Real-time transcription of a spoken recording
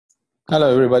Hello,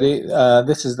 everybody.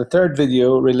 This is the third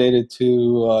video related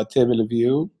to table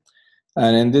view.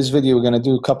 And in this video, we're going to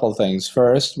do a couple things.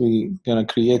 First, we're going to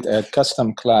create a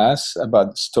custom class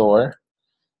about the store.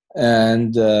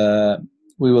 And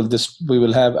we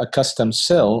will have a custom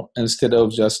cell instead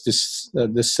of just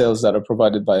the cells that are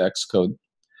provided by Xcode.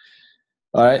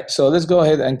 All right, so let's go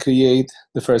ahead and create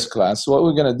the first class. So what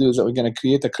we're going to do is that we're going to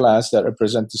create a class that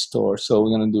represents the store. So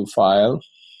we're going to do File,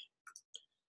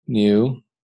 New,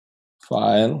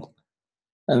 File,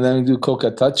 and then we do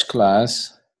Coca Touch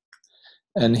class.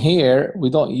 And here we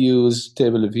don't use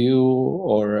TableView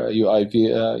or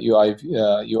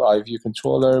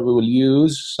UIViewController. We will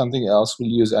use something else. We'll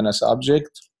use NS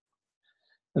object,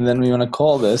 and then we want to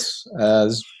call this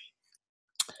as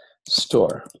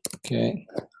store. Okay,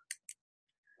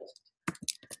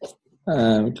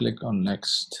 and we click on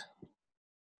next.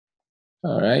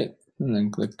 All right, and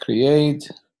then click create.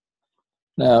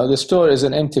 Now, the store is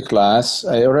an empty class.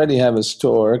 I already have a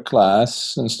store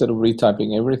class instead of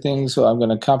retyping everything, so I'm going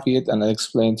to copy it and I'll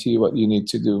explain to you what you need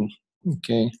to do.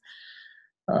 Okay.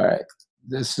 All right.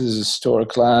 This is a store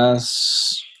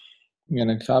class. I'm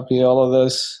going to copy all of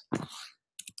this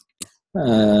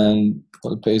and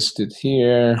we'll paste it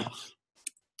here.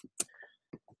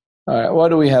 All right. What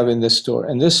do we have in this store?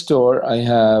 In this store, I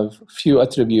have few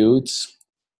attributes.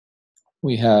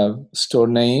 We have store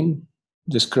name,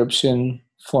 description,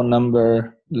 phone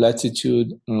number,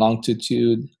 latitude,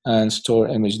 longitude, and store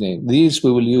image name. These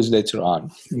we will use later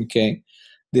on. Okay,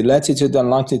 the latitude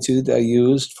and longitude are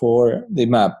used for the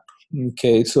map.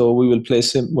 Okay, so we will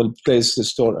place it. We'll place the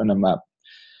store on a map,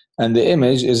 and the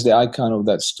image is the icon of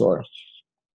that store.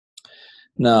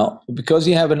 Now, because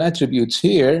you have an attributes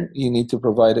here, you need to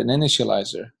provide an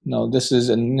initializer. Now, this is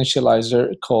an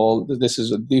initializer this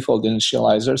is a default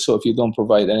initializer, so if you don't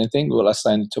provide anything, we'll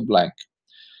assign it to blank.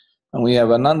 And we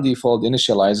have a non-default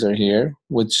initializer here,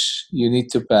 which you need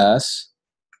to pass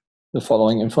the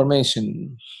following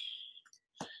information.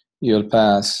 You'll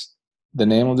pass the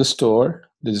name of the store,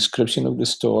 the description of the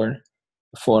store,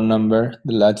 the phone number,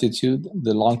 the latitude,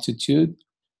 the longitude,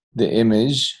 the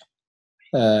image,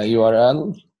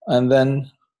 URL, and then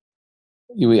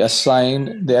we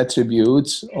assign the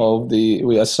attributes of the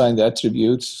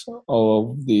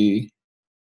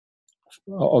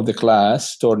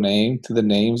class store name to the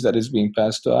names that is being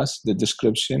passed to us, the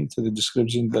description to the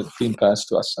description that's being passed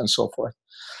to us, and so forth.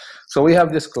 So we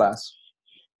have this class.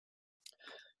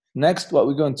 Next, what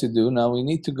we're going to do now, we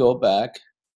need to go back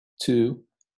to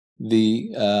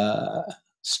the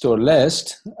store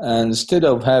list, and instead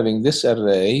of having this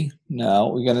array, now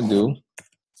we're going to do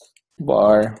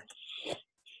var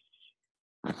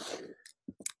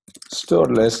store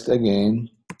list again.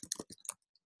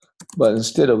 But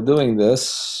instead of doing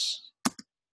this,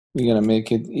 we're going to make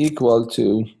it equal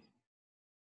to,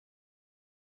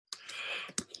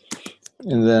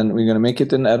 and then we're going to make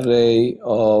it an array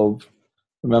of,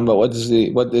 remember what is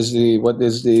the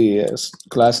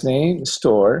class name?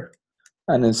 Store,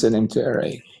 and it's an empty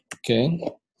array. Okay.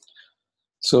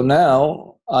 So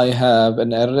now I have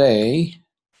an array,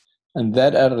 and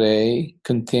that array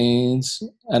contains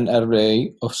an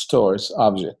array of stores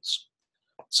objects.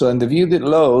 So in the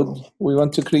view.load, we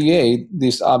want to create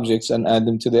these objects and add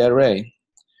them to the array.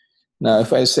 Now,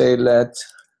 if I say let's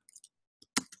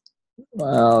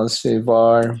say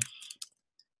var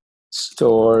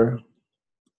store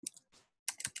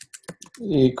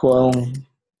equal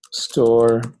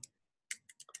store,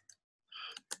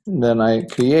 then I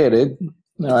create it.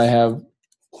 Now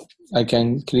I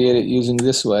can create it using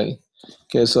this way.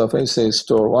 Okay, so if I say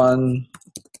store one,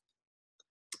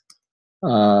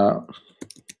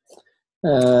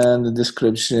 and the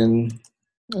description,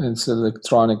 it's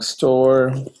electronic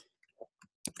store.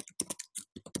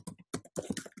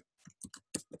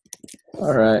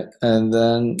 All right, and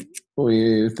then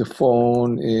the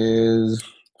phone is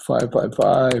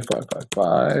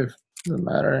 555, doesn't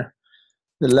matter.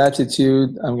 The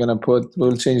latitude, I'm gonna put,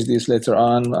 we'll change these later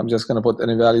on. I'm just gonna put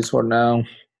any values for now.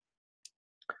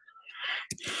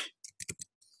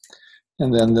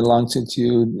 And then the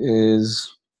longitude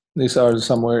is, these are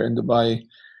somewhere in Dubai.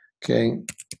 Okay.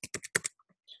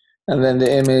 And then the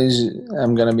image,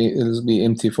 it'll be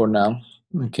empty for now.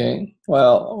 Okay.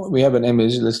 Well, we have an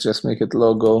image. Let's just make it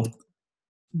logo.jpg.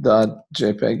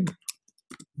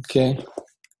 Okay.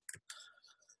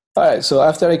 All right. So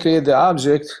after I create the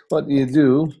object, what do you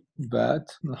do?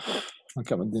 But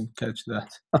okay, I didn't catch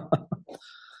that.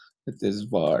 It is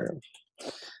var.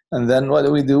 And then what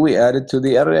do? We add it to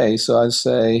the array. So I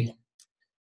say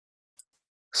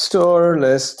store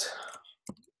list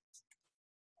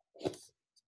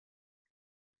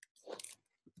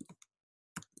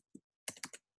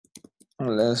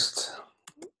list,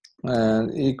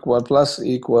 and equal plus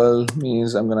equal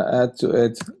means I'm going to add to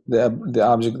it the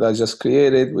object that I just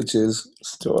created, which is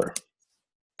store.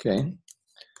 Okay.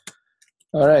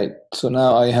 All right. So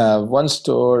now I have one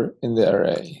store in the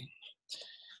array.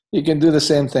 You can do the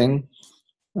same thing.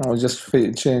 I'll just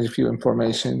change a few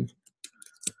information.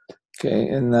 Okay,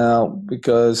 and now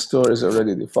because store is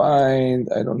already defined,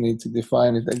 I don't need to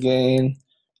define it again.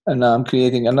 And now I'm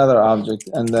creating another object,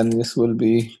 and then this will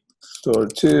be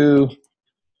store2.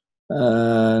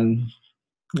 And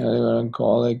I'm going to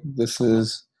call it, this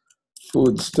is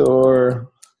food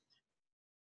store.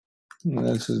 And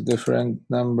this is different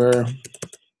number.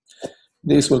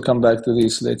 These will come back to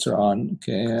these later on.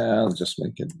 Okay, I'll just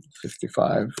make it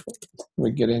 55.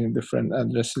 We're getting different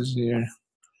addresses here.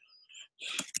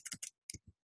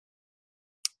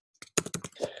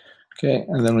 Okay,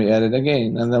 and then we add it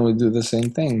again, and then we do the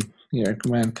same thing here.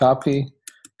 Command copy,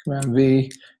 Command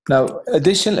V. Now,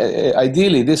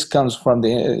 ideally, this comes from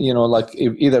the, like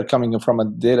either coming from a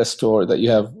data store that you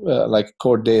have like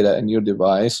core data in your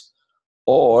device,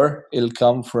 or it'll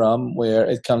come from where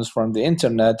it comes from the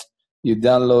internet. You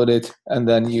download it, and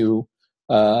then you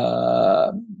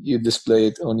display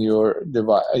it on your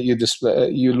device.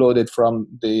 You load it from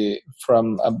a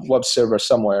web server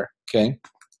somewhere. Okay.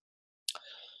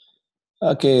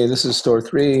 Okay, this is store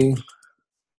 3,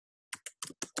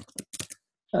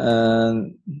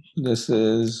 and this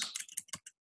is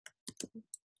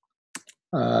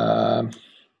car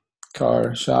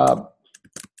shop.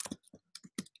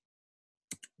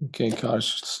 Okay, car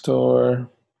store,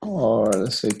 or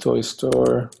let's say toy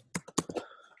store,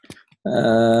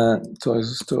 toy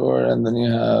store, and then you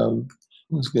have,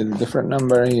 let's get a different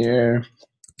number here.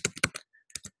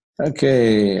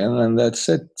 Okay, and then that's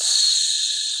it.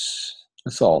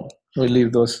 That's all. We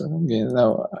leave those again.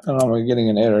 Now, I don't know, we're getting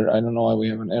an error. I don't know why we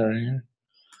have an error here.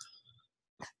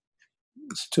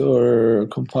 Store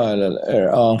compiler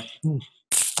error. Oh,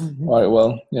 all right.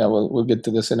 Well, yeah, we'll get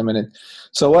to this in a minute.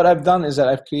 So what I've done is that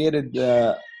I've created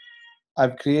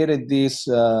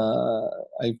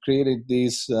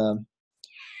these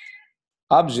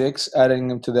objects, adding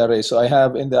them to the array. So I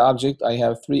have in the object I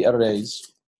have 3 arrays.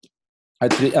 In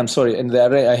the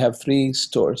array I have 3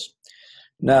 stores.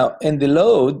 Now in the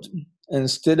load,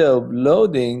 instead of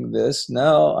loading this,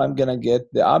 now I'm gonna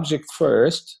get the object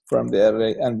first from the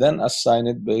array and then assign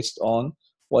it based on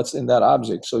what's in that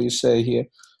object. So you say here,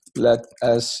 let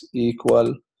s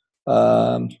equal,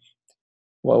 what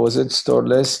was it, store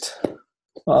list.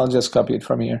 I'll just copy it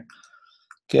from here.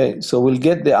 Okay, so we'll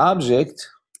get the object,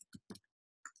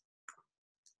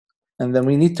 and then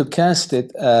we need to cast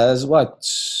it as what?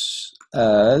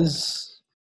 As,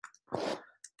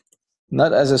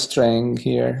 not as a string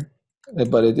here,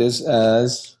 but it is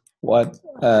as what?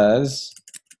 As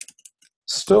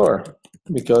store,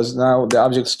 because now the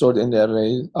objects stored in the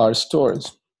array are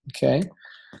stores. Okay,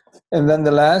 and then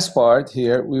the last part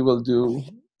here we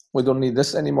don't need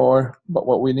this anymore, but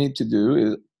what we need to do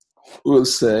is we'll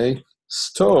say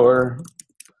store,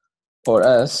 or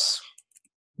s,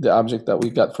 the object that we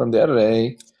got from the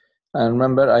array, and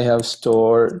remember I have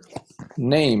store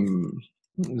name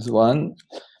is one,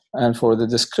 and for the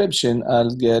description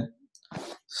I'll get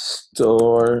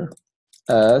store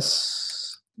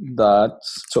s dot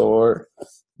store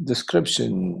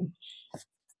description,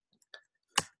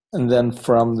 and then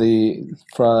from the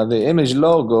image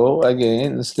logo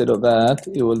again, instead of that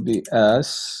it will be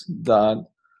s dot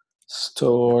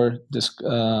store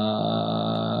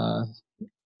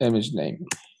image name.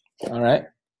 All right.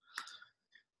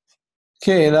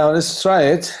 Okay, now let's try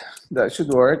it. That should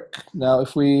work. Now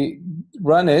if we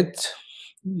run it,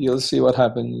 you'll see what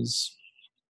happens.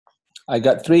 I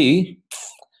got 3.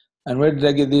 And where did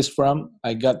I get these from?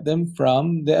 I got them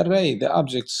from the array, the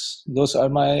objects. Those are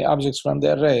my objects from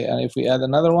the array. And if we add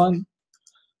another one,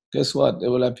 guess what? It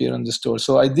will appear on the store.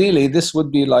 So ideally, this would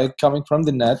be like coming from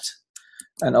the net.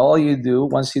 And all you do,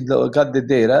 once you got the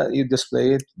data, you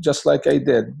display it just like I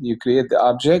did. You create the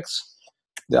objects.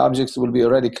 The objects will be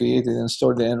already created and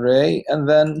stored in the array. And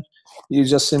then you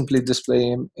just simply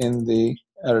display them in the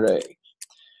array.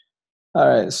 All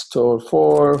right, store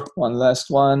 4, one last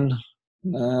one.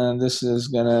 And this is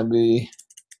gonna be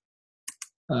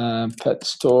pet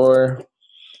store.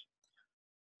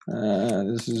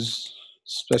 This is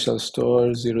special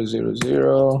store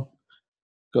 000,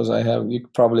 because you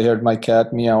probably heard my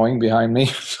cat meowing behind me,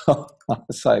 so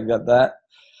I got that.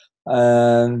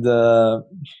 And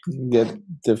get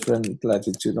different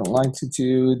latitude and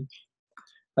longitude.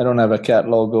 I don't have a cat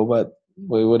logo, but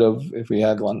we would have if we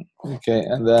had one. Okay,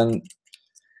 and then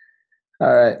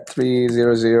All right,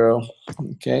 300.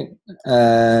 Okay,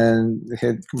 and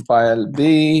hit compile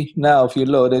B. Now, if you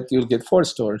load it, you'll get 4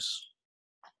 stores.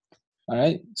 All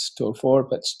right, store 4,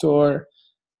 pet store,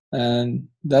 and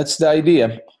that's the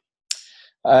idea.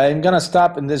 I'm gonna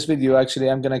stop in this video. Actually,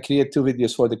 I'm gonna create 2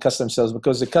 videos for the custom cells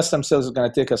because the custom cells is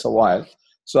gonna take us a while.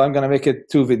 So I'm gonna make it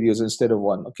 2 videos instead of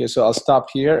 1. Okay, so I'll stop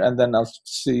here and then I'll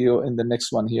see you in the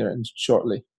next one here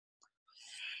shortly.